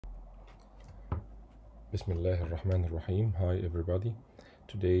Bismillah ar-Rahman ar-Rahim. Hi everybody.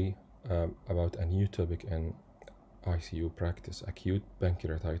 Today about a new topic in ICU practice, acute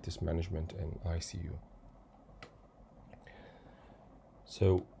pancreatitis management in ICU.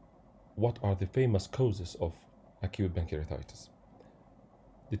 So what are the famous causes of acute pancreatitis?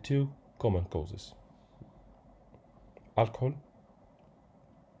 The two common causes, alcohol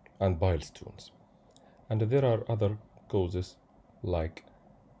and bile stones. And there are other causes like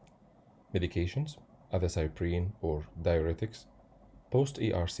medications, azathioprine or diuretics,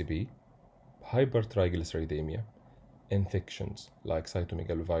 post-ERCP, hypertriglyceridemia, infections like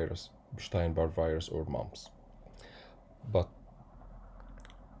cytomegalovirus, Epstein-Barr virus, or mumps. But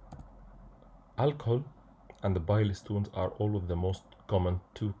alcohol and the bile stones are all of the most common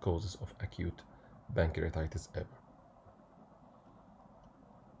two causes of acute pancreatitis ever.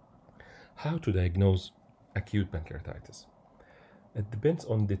 How to diagnose acute pancreatitis? It depends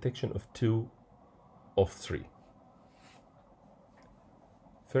on detection of two of three.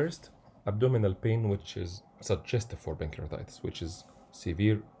 First, abdominal pain, which is suggestive for pancreatitis, which is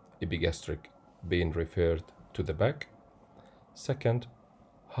severe epigastric pain referred to the back. Second,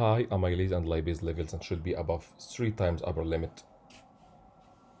 high amylase and lipase levels and should be above 3 times upper limit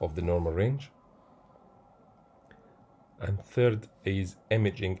of the normal range. And third is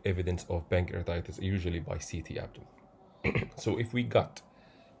imaging evidence of pancreatitis, usually by CT abdomen. So if we got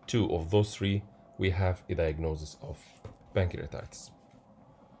two of those three, we have a diagnosis of pancreatitis.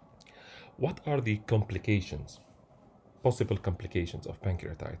 What are the complications, possible complications of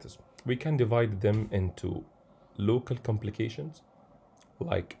pancreatitis? We can divide them into local complications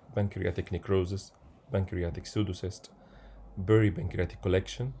like pancreatic necrosis, pancreatic pseudocyst, peripancreatic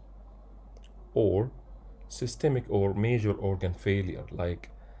collection, or systemic or major organ failure like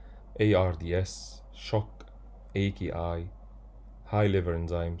ARDS, shock, achy eye, high liver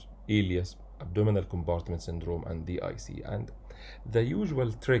enzymes, ileus, abdominal compartment syndrome, and DIC. And the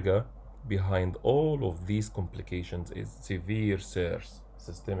usual trigger behind all of these complications is severe SIRS,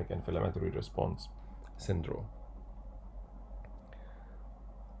 systemic inflammatory response syndrome.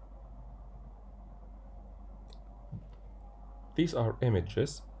 These are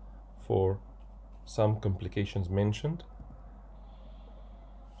images for some complications mentioned.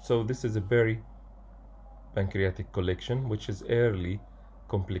 So this is a peripancreatic collection, which is early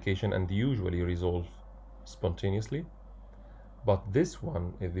complication and usually resolve spontaneously. But this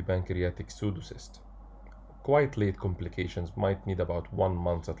one is the pancreatic pseudocyst. Quite late complications, might need about 1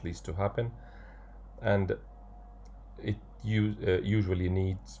 month at least to happen, and it usually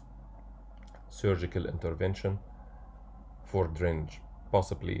needs surgical intervention for drainage,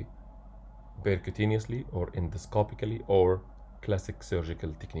 possibly percutaneously or endoscopically, or classic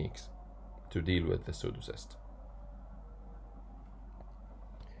surgical techniques to deal with the pseudocyst.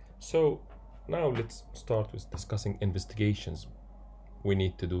 So now let's start with discussing investigations we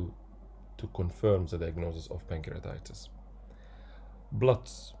need to do to confirm the diagnosis of pancreatitis.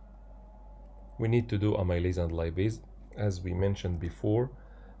 Bloods. We need to do amylase and lipase, as we mentioned before,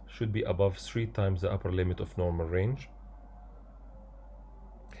 should be above 3 times the upper limit of normal range.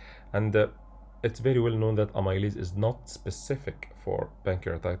 And it's very well known that amylase is not specific for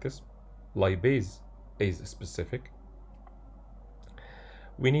pancreatitis. Lipase is specific.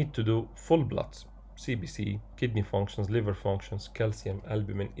 We need to do full bloods, CBC, kidney functions, liver functions, calcium,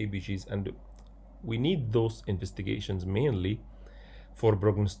 albumin, ABGs, and we need those investigations mainly for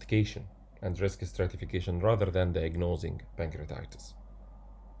prognostication and risk stratification rather than diagnosing pancreatitis.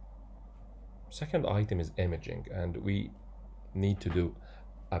 Second item is imaging, and we need to do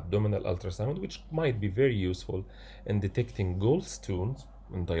abdominal ultrasound, which might be very useful in detecting gallstones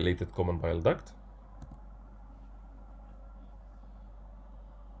in dilated common bile duct.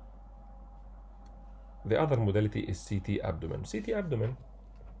 The other modality is CT abdomen. CT abdomen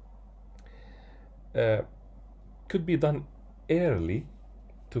could be done early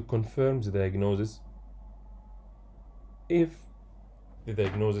to confirm the diagnosis if the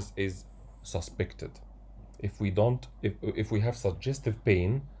diagnosis is suspected. If we have suggestive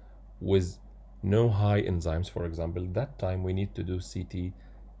pain with no high enzymes, for example, that time we need to do CT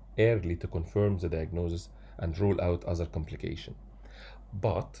early to confirm the diagnosis and rule out other complication.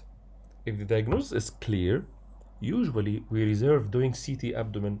 But if the diagnosis is clear, usually we reserve doing CT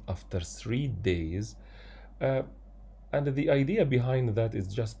abdomen after 3 days, and the idea behind that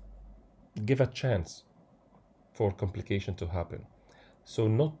is just give a chance for complication to happen. So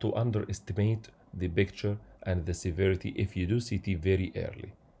not to underestimate the picture and the severity if you do CT very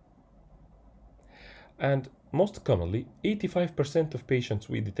early. And most commonly, 85% of patients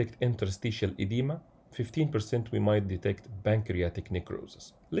we detect interstitial edema, 15% we might detect pancreatic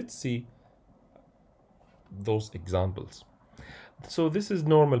necrosis. Let's see those examples. So this is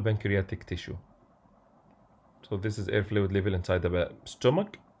normal pancreatic tissue. So this is air fluid level inside the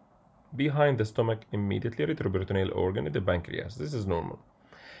stomach. Behind the stomach, immediately retroperitoneal organ, the pancreas. This is normal.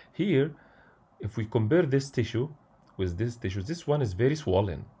 Here, if we compare this tissue with this tissue, this one is very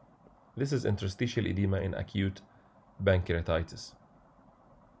swollen. This is interstitial edema in acute pancreatitis.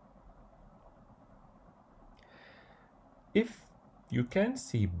 If you can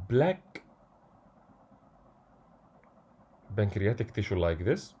see black pancreatic tissue like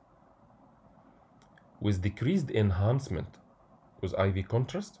this, with decreased enhancement with IV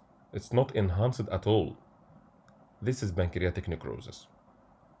contrast, it's not enhanced at all. This is pancreatic necrosis.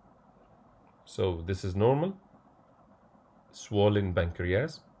 So this is normal, swollen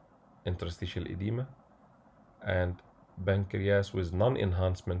pancreas, interstitial edema, and pancreas with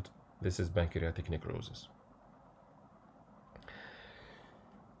non-enhancement, this is pancreatic necrosis.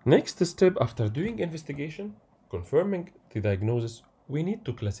 Next step after doing investigation, confirming the diagnosis, we need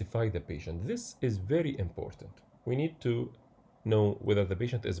to classify the patient. This is very important. We need to know whether the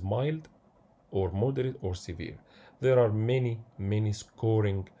patient is mild or moderate or severe. There are many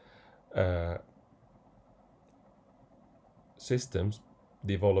scoring systems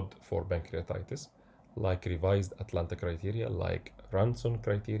developed for pancreatitis, like revised Atlanta criteria, like Ranson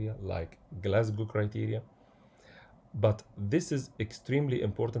criteria, like Glasgow criteria. But this is extremely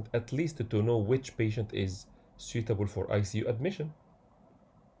important, at least to know which patient is suitable for ICU admission.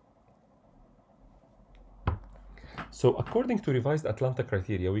 So according to revised Atlanta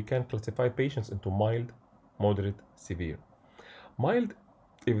criteria, we can classify patients into mild, moderate, severe. Mild,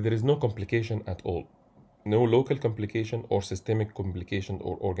 if there is no complication at all, no local complication or systemic complication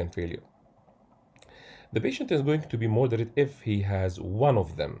or organ failure. The patient is going to be moderate if he has one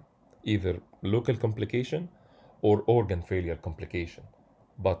of them, either local complication or organ failure complication,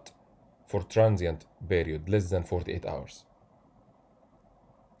 but for transient period, less than 48 hours.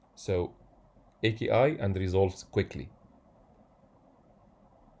 So AKI and resolves quickly.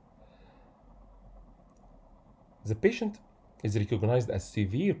 The patient is recognized as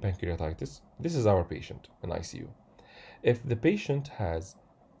severe pancreatitis. This is our patient in ICU. If the patient has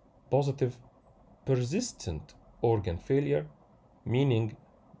positive persistent organ failure, meaning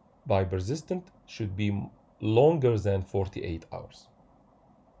by persistent should be longer than 48 hours.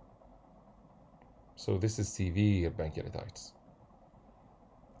 So this is severe pancreatitis.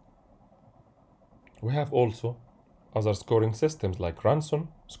 We have also other scoring systems like Ranson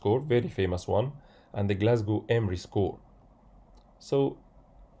score, very famous one, and the Glasgow Emery score. So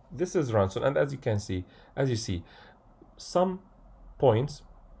this is Ranson, and as you see, some points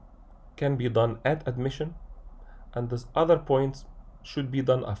can be done at admission, and the other points should be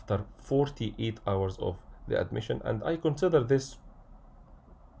done after 48 hours of the admission. And I consider this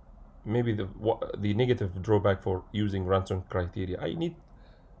maybe the negative drawback for using Ranson criteria. I need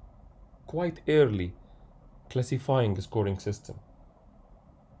quite early classifying a scoring system,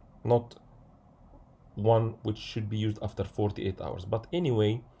 not one which should be used after 48 hours. But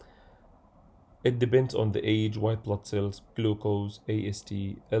anyway, it depends on the age, white blood cells, glucose, AST,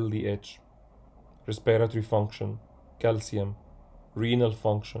 LDH, respiratory function, calcium, renal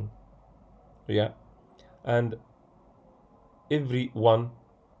function, and every one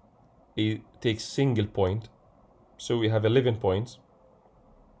it takes single point. So we have 11 points,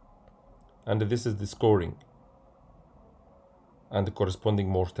 and this is the scoring and the corresponding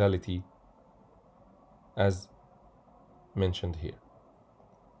mortality as mentioned here.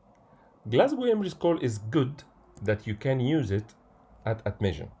 Glasgow Emery score is good that you can use it at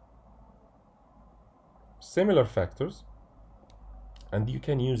admission. Similar factors, and you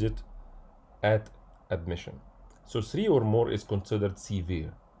can use it at admission. So 3 or more is considered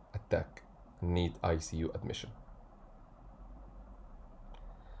severe attack, need ICU admission.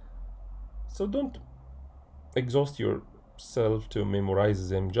 So don't exhaust yourself to memorize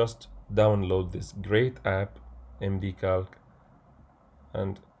them. Just download this great app, MD Calc,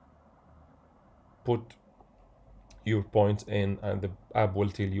 and put your points in, and the app will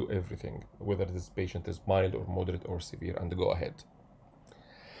tell you everything, whether this patient is mild or moderate or severe, and go ahead.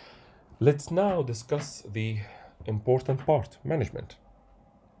 Let's now discuss the important part, management.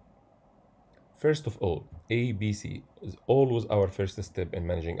 First of all, ABC is always our first step in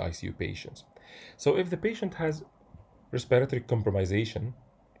managing ICU patients. So if the patient has respiratory compromisation,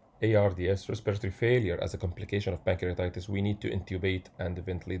 ARDS, respiratory failure as a complication of pancreatitis, we need to intubate and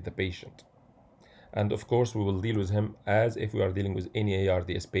ventilate the patient. And of course, we will deal with him as if we are dealing with any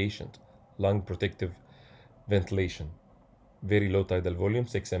ARDS patient. Lung protective ventilation, very low tidal volume,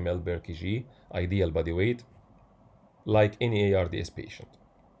 6 ml per kg, ideal body weight, like any ARDS patient.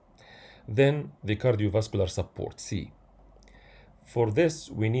 Then the cardiovascular support, C. For this,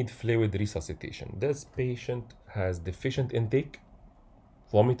 we need fluid resuscitation. This patient has deficient intake,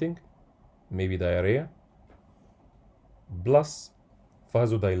 vomiting, maybe diarrhea, plus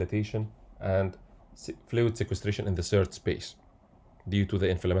vasodilatation and fluid sequestration in the third space due to the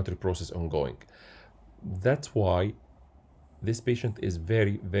inflammatory process ongoing. That's why this patient is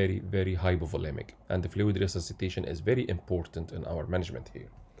very, very, very hypovolemic, and the fluid resuscitation is very important in our management here.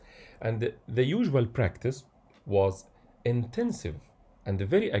 And the usual practice was intensive and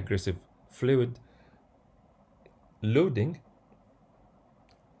very aggressive fluid loading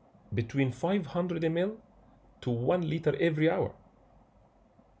between 500 ml to 1 liter every hour.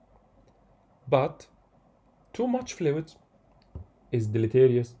 But too much fluid is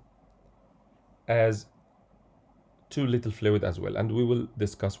deleterious as too little fluid as well, and we will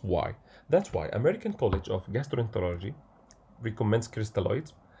discuss why. That's why American College of Gastroenterology recommends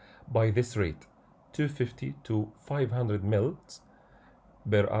crystalloids by this rate, 250 to 500 ml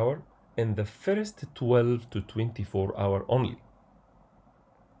per hour in the first 12 to 24 hours only.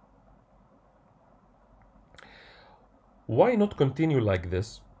 Why not continue like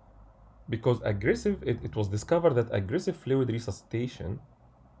this? Because it was discovered that aggressive fluid resuscitation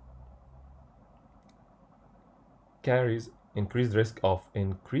carries increased risk of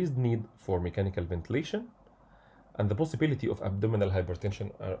increased need for mechanical ventilation and the possibility of abdominal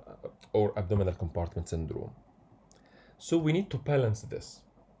hypertension or abdominal compartment syndrome. So we need to balance this.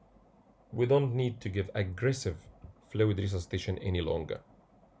 We don't need to give aggressive fluid resuscitation any longer.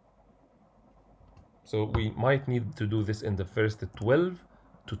 So we might need to do this in the first 12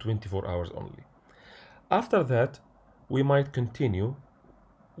 to 24 hours only. After that, we might continue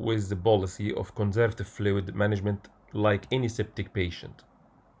with the policy of conservative fluid management like any septic patient,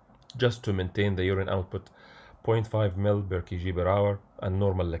 just to maintain the urine output 0.5 ml per kg per hour and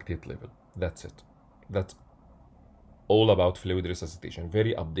normal lactate level. That's it. That's all about fluid resuscitation,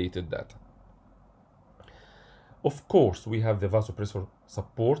 very updated data. Of course, we have the vasopressor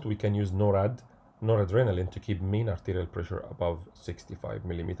support. We can use noradrenaline to keep mean arterial pressure above 65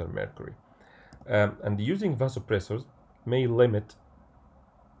 millimeter mercury. And using vasopressors may limit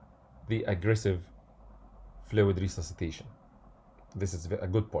the aggressive fluid resuscitation. This is a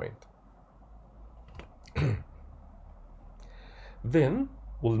good point. Then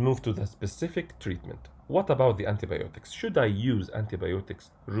we'll move to the specific treatment. What about the antibiotics? Should I use antibiotics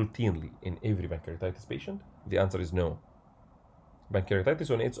routinely in every pancreatitis patient? The answer is no.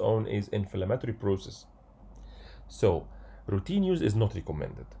 Pancreatitis on its own is an inflammatory process. So routine use is not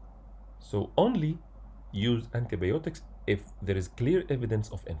recommended. So only use antibiotics if there is clear evidence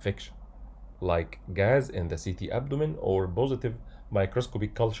of infection, like gas in the CT abdomen or positive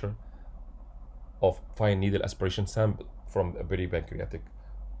microscopic culture of fine needle aspiration sample from a peripancreatic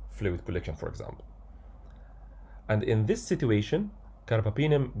fluid collection, for example. And in this situation,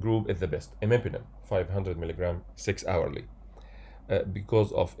 carbapenem group is the best. Imipenem, 500 milligram, 6 hourly,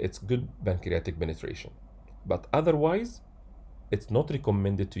 because of its good pancreatic penetration. But otherwise, it's not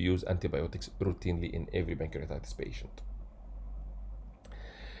recommended to use antibiotics routinely in every pancreatitis patient.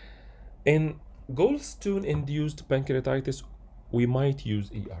 In gallstone-induced pancreatitis, we might use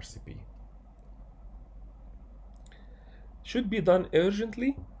ERCP. Should be done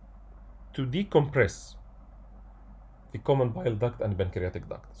urgently to decompress the common bile duct and pancreatic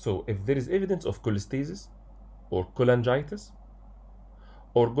duct. So if there is evidence of cholestasis or cholangitis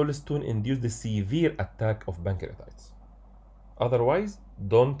or gallstone-induced severe attack of pancreatitis. Otherwise,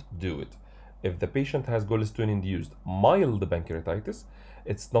 don't do it. If the patient has gallstone-induced mild pancreatitis,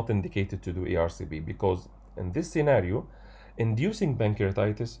 it's not indicated to do ERCP, because in this scenario, inducing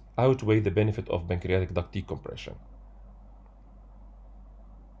pancreatitis outweighs the benefit of pancreatic duct decompression.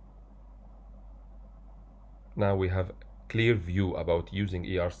 Now we have a clear view about using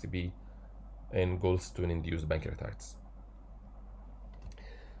ERCP in gallstone-induced pancreatitis.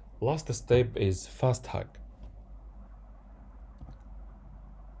 Last step is fast hug.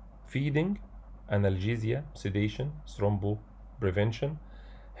 Feeding, analgesia, sedation, thrombo prevention,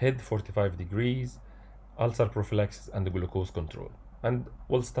 head 45 degrees, ulcer prophylaxis, and glucose control. And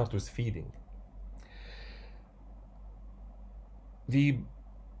we'll start with feeding. The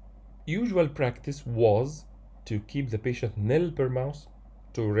usual practice was to keep the patient nil per mouth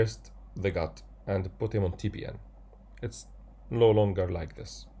to rest the gut and put him on TPN. It's no longer like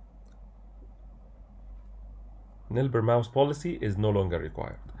this. Nil per mouth policy is no longer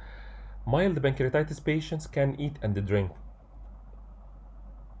required. Mild pancreatitis patients can eat and drink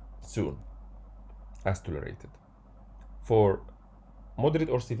soon, as tolerated. For moderate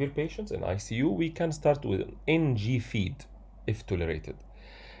or severe patients in ICU, we can start with an NG feed if tolerated.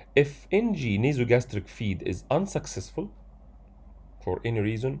 If NG nasogastric feed is unsuccessful for any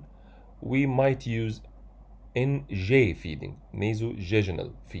reason, we might use NJ feeding,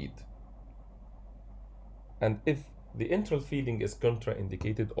 nasovaginal feed. And if the enteral feeding is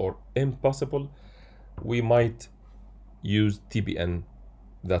contraindicated or impossible, we might use TBN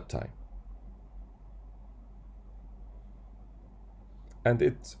that time. And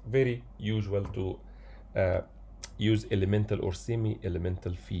it's very usual to use elemental or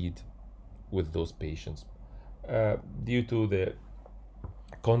semi-elemental feed with those patients due to the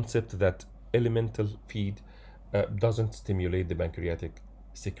concept that elemental feed doesn't stimulate the pancreatic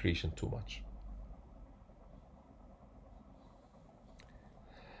secretion too much.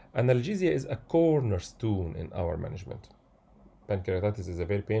 Analgesia is a cornerstone in our management. Pancreatitis is a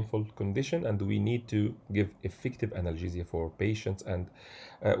very painful condition, and we need to give effective analgesia for patients, and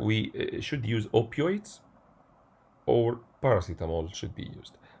we should use opioids or paracetamol should be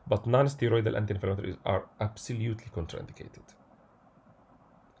used. But non-steroidal anti-inflammatories are absolutely contraindicated.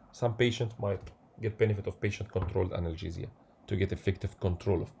 Some patients might get benefit of patient-controlled analgesia to get effective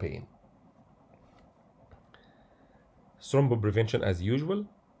control of pain. Thromboprevention as usual.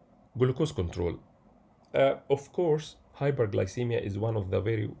 Glucose control. Of course, hyperglycemia is one of the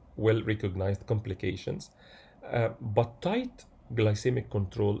very well-recognized complications, but tight glycemic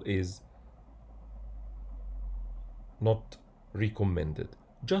control is not recommended.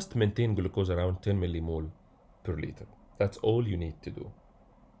 Just maintain glucose around 10 millimole per liter. That's all you need to do.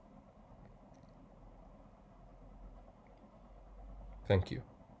 Thank you.